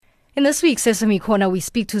In this week's Sesame Corner, we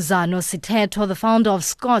speak to Zano Sithetho, the founder of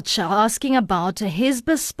Skorzch, asking about his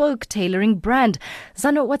bespoke tailoring brand.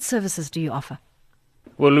 Zano, what services do you offer?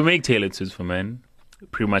 Well, we make tailored suits for men,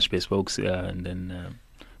 pretty much bespoke and then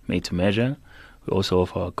made to measure. We also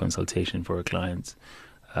offer consultation for our clients.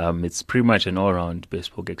 It's pretty much an all-round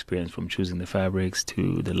bespoke experience, from choosing the fabrics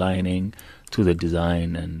to the lining to the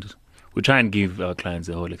design, and we try and give our clients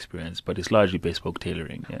the whole experience, but it's largely bespoke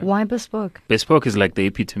tailoring. Yeah. Why bespoke? Bespoke is like the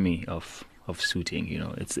epitome of suiting. You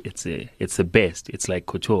know, it's the best. It's like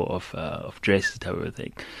couture of dresses type of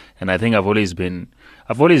thing. And I think I've always been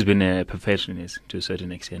a perfectionist to a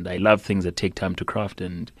certain extent. I love things that take time to craft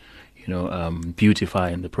and beautify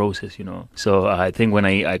in the process. So I think when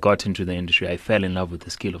I got into the industry, I fell in love with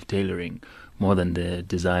the skill of tailoring more than the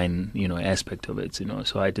design, aspect of it,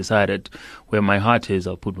 So I decided where my heart is,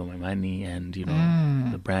 I'll put my money, and,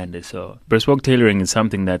 the brand is. So bespoke tailoring is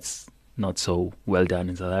something that's not so well done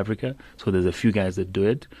in South Africa. So there's a few guys that do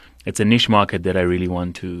it. It's a niche market that I really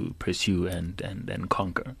want to pursue and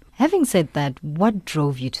conquer. Having said that, what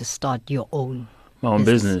drove you to start your own My own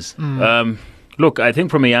business? Look, I think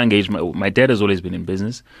from a young age, my dad has always been in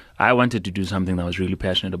business. I wanted to do something that I was really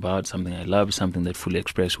passionate about, something I love, something that fully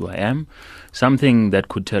expressed who I am, something that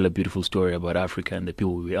could tell a beautiful story about Africa and the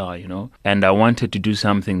people we are, And I wanted to do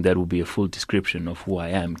something that would be a full description of who I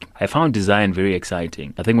am. I found design very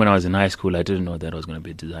exciting. I think when I was in high school, I didn't know that I was going to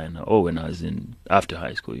be a designer, or when I was after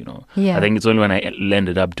high school, Yeah. I think it's only when I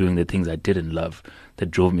ended up doing the things I didn't love that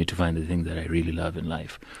drove me to find the things that I really love in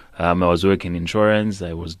life. I was working in insurance,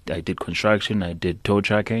 I did construction, I did tow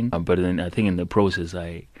trucking, but then I think in the process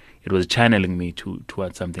it was channeling me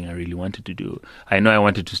towards something I really wanted to do. I know I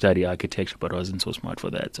wanted to study architecture, but I wasn't so smart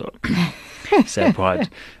for that, so sad part.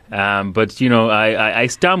 But I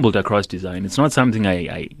stumbled across design. It's not something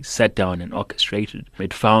I sat down and orchestrated.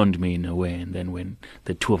 It found me in a way, and then when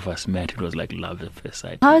the two of us met, it was like love at first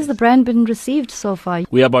sight. How has the brand been received so far?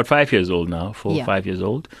 We are about 5 years old now, 5 years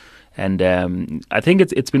old. And I think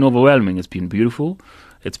it's been overwhelming. It's been beautiful.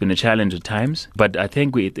 It's been a challenge at times, but I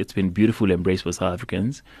think it's been beautifully embraced for South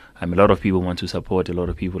Africans. A lot of people want to support. A lot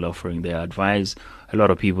of people are offering their advice. A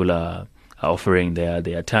lot of people are offering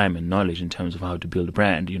their time and knowledge in terms of how to build a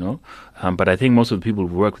brand, But I think most of the people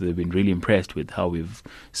we've worked with have been really impressed with how we've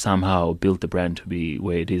somehow built the brand to be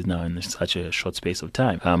where it is now in such a short space of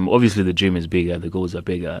time. Obviously, the dream is bigger, the goals are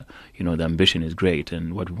bigger, the ambition is great,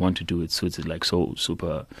 and what we want to do with suits is like so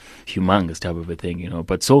super humongous type of a thing,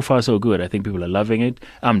 But so far, so good. I think people are loving it.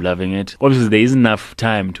 I'm loving it. Obviously, there isn't enough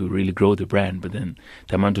time to really grow the brand, but then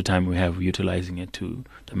the amount of time we have, we're utilizing it to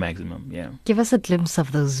the maximum, yeah. Give us a glimpse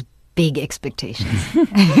of those big expectations.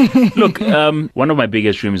 Look, one of my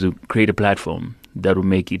biggest dreams is to create a platform that will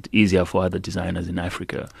make it easier for other designers in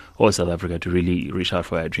Africa or South Africa to really reach out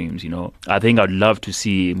for our dreams, I think I'd love to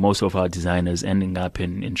see most of our designers ending up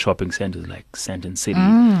in shopping centers like Sandton City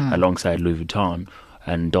alongside Louis Vuitton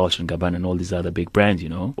and Dolce & Gabbana and all these other big brands,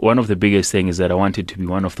 One of the biggest things is that I wanted to be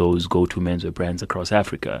one of those go-to menswear brands across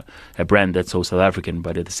Africa, a brand that's so South African,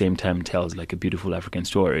 but at the same time tells like a beautiful African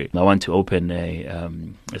story. I want to open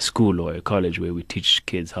a school or a college where we teach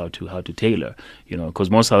kids how to tailor, because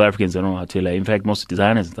most South Africans don't know how to tailor. In fact, most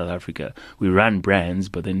designers in South Africa, we run brands,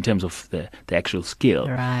 but in terms of the actual skill,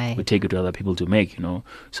 right, we take it to other people to make,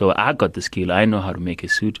 So I got the skill. I know how to make a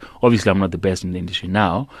suit. Obviously, I'm not the best in the industry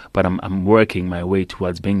now, but I'm working my way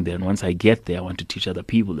towards being there. And once I get there, I want to teach other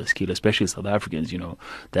people the skill, especially South Africans,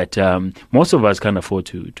 that most of us can't afford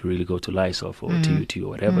to really go to LISOF or TUT or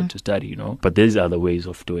whatever to study, But there's other ways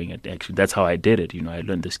of doing it, actually. That's how I did it, I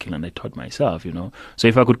learned the skill and I taught myself, So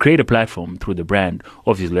if I could create a platform through the brand,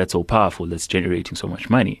 obviously that's so powerful, that's generating so much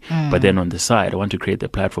money. But then on the side, I want to create the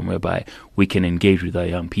platform whereby we can engage with our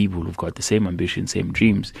young people who've got the same ambition, same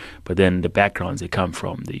dreams, but then the backgrounds they come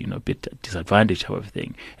from, the bit disadvantaged type of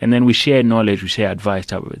thing. And then we share knowledge, we share advice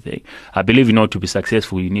type of a thing. I believe, to be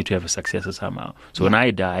successful, you need to have a successor somehow. So when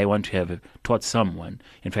I die, I want to have taught someone,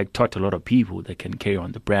 in fact, taught a lot of people that can carry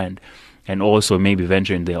on the brand and also maybe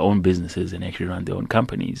venture in their own businesses and actually run their own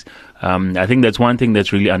companies. I think that's one thing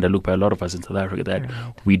that's really underlooked by a lot of us in South Africa, that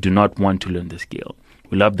we do not want to learn the skill.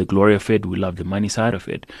 We love the glory of it, we love the money side of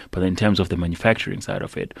it, but in terms of the manufacturing side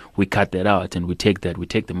of it, we cut that out and we take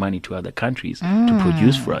the money to other countries to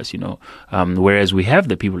produce for us, Whereas we have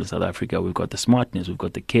the people in South Africa, we've got the smartness, we've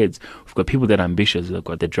got the kids, we've got people that are ambitious, we've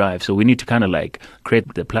got the drive. So we need to kind of like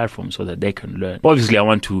create the platform so that they can learn. Obviously, I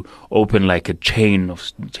want to open like a chain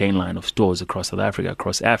line of stores across South Africa,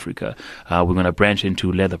 across Africa. We're going to branch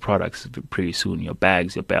into leather products pretty soon, your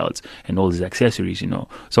bags, your belts, and all these accessories,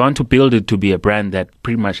 So I want to build it to be a brand that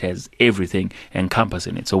pretty much has everything encompassed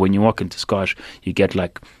in it. So when you walk into Skorzch, you get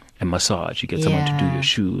like a massage, you get someone to do your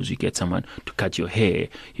shoes, you get someone to cut your hair,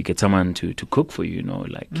 you get someone to cook for you, you know,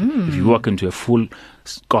 like if you walk into a full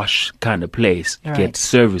Skorzch kind of place, you get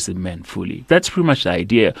service men fully. That's pretty much the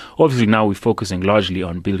idea. Obviously now we're focusing largely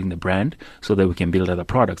on building the brand so that we can build other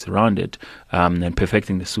products around it, and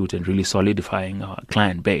perfecting the suit and really solidifying our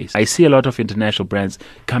client base. I see a lot of international brands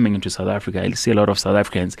coming into South Africa. I see a lot of South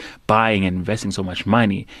Africans buying and investing so much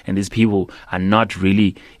money, and these people are not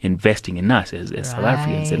really investing in us as South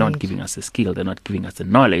Africans. They're not giving us the skill, they're not giving us the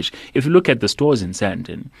knowledge. If you look at the stores in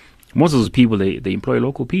Sandton, most of those people, they employ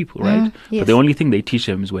local people, right? Yes. But the only thing they teach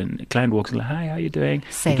them is when a client walks in, like, hi, how you doing?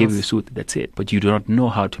 Sales. They give you a suit, that's it. But you do not know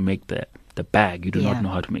how to make the bag. You do not know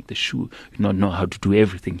how to make the shoe. You do not know how to do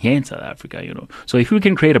everything here in South Africa, you know. So if we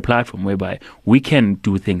can create a platform whereby we can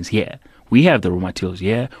do things here, we have the raw materials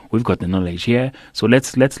here, we've got the knowledge here, so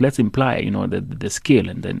let's imply, you know, the skill,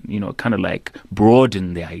 and then, you know, kind of like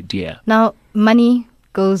broaden the idea. Now, money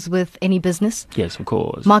goes with any business. Yes, of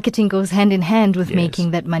course. Marketing goes hand in hand with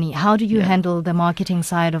making that money. How do you handle the marketing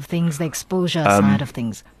side of things, the exposure side of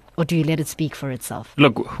things? Or do you let it speak for itself?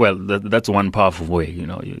 Look, well, that's one powerful way, you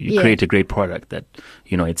know. You create a great product that,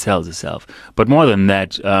 you know, it sells itself. But more than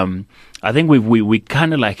that, I think we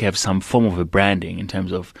kind of like have some form of a branding in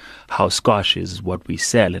terms of how Skorzch is what we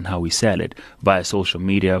sell and how we sell it via social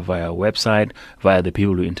media, via our website, via the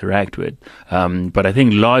people we interact with. But I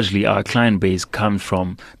think largely our client base comes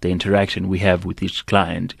from the interaction we have with each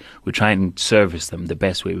client. We try and service them the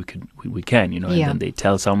best way we can, you know, and then they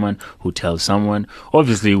tell someone who tells someone.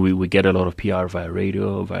 Obviously, we get a lot of PR via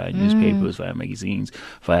radio, via newspapers, via magazines,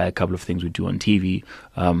 via a couple of things we do on TV.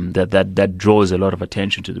 That draws a lot of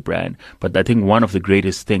attention to the brand. But I think one of the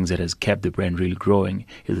greatest things that has kept the brand really growing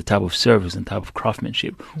is the type of service and type of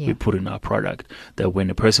craftsmanship we put in our product. That when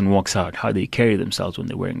a person walks out, how they carry themselves when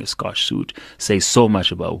they're wearing a Skorzch suit says so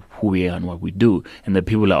much about who we are and what we do, and that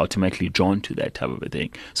people are automatically drawn to that type of a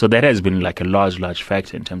thing. So that has been like a large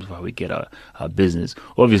factor in terms of how we get our business.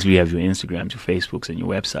 Obviously, you have your Instagrams, your Facebooks, and your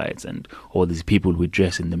websites, and all these people we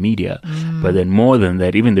dress in the media. But then more than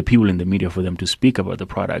that, even the people in the media, for them to speak about the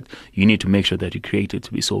product, you need to make sure that you create it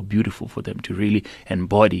to be so beautiful for them to really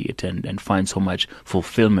embody it and find so much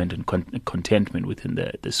fulfillment and contentment within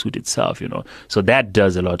the suit itself, you know. So that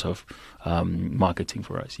does a lot of marketing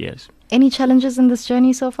for us, yes. Any challenges in this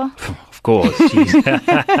journey so far? Of course,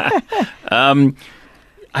 jeez.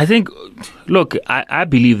 I think, look, I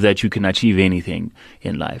believe that you can achieve anything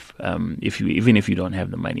in life. Even if you don't have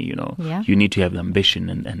the money, you know, you need to have the ambition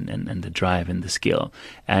and the drive and the skill.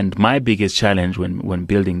 And my biggest challenge when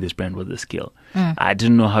building this brand was the skill. I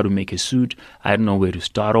didn't know how to make a suit. I didn't know where to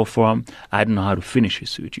start off from. I didn't know how to finish a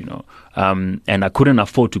suit, you know. And I couldn't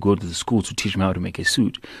afford to go to the school to teach me how to make a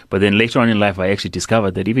suit. But then later on in life, I actually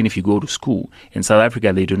discovered that even if you go to school, in South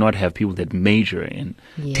Africa, they do not have people that major in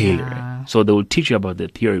tailoring. So they will teach you about the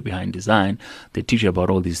theory behind design. They teach you about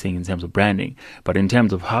all these things in terms of branding. But in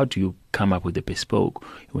terms of how do you come up with a bespoke,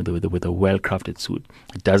 with a well-crafted suit,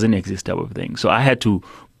 it doesn't exist type of thing. So I had to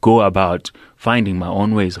go about finding my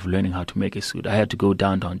own ways of learning how to make a suit. I had to go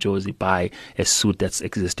downtown Jozi, buy a suit that's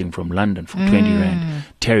existing from London for 20 rand,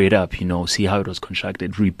 tear it up, you know, see how it was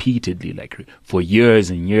constructed repeatedly, like for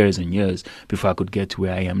years and years and years before I could get to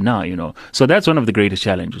where I am now, you know. So that's one of the greatest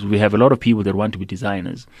challenges. We have a lot of people that want to be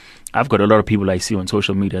designers. I've got a lot of people I see on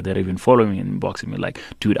social media that are even following me and inboxing me like,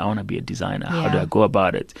 dude, I want to be a designer. How do I go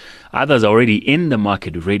about it? Others are already in the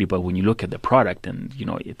market already, but when you look at the product and, you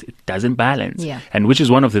know, it doesn't balance. And which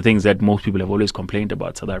is one of the things that most people have always complained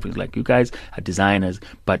about South Africans. Like, you guys are designers,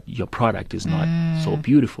 but your product is not so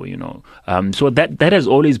beautiful, you know. So that has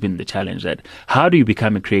always been the challenge, that how do you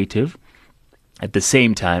become a creative? At the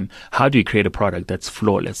same time, how do you create a product that's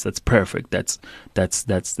flawless, that's perfect, that's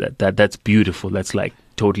beautiful, that's like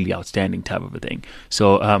totally outstanding type of a thing.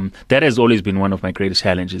 So that has always been one of my greatest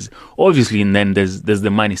challenges. Obviously, and then there's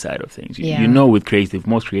the money side of things. You know, with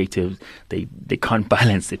most creatives, they can't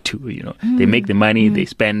balance the two. You know, they make the money, they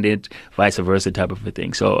spend it, vice versa type of a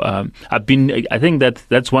thing. So I think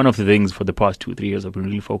that's one of the things for the past 2-3 years I've been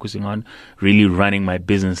really focusing on, really running my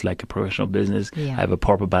business like a professional business. I have a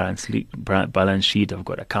proper balance sheet. I've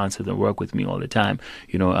got accountants that work with me all the time.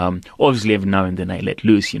 You know, obviously every now and then I let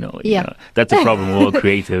loose. You know, that's a problem with all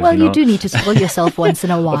creatives. Well, you know? You do need to spoil yourself once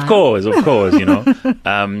in a while. Of course, you know.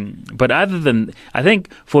 But other than, I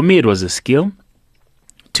think for me it was a skill.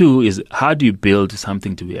 2 is, how do you build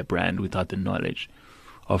something to be a brand without the knowledge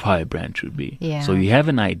of how a brand should be? So you have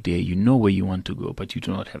an idea, you know where you want to go, but you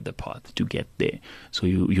do not have the path to get there. So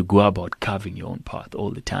you go about carving your own path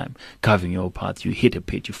all the time. Carving your own path, you hit a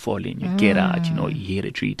pit, you fall in, you get out, you know, you hit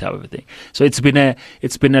a tree type of a thing. So it's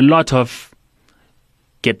been a lot of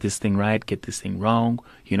get this thing right, get this thing wrong.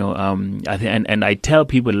 And I tell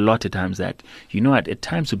people a lot of times that, at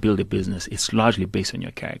times to build a business, it's largely based on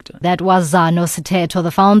your character. That was Zano Sithetho,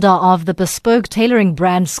 the founder of the bespoke tailoring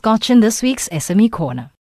brand Skorzch, in this week's SME Corner.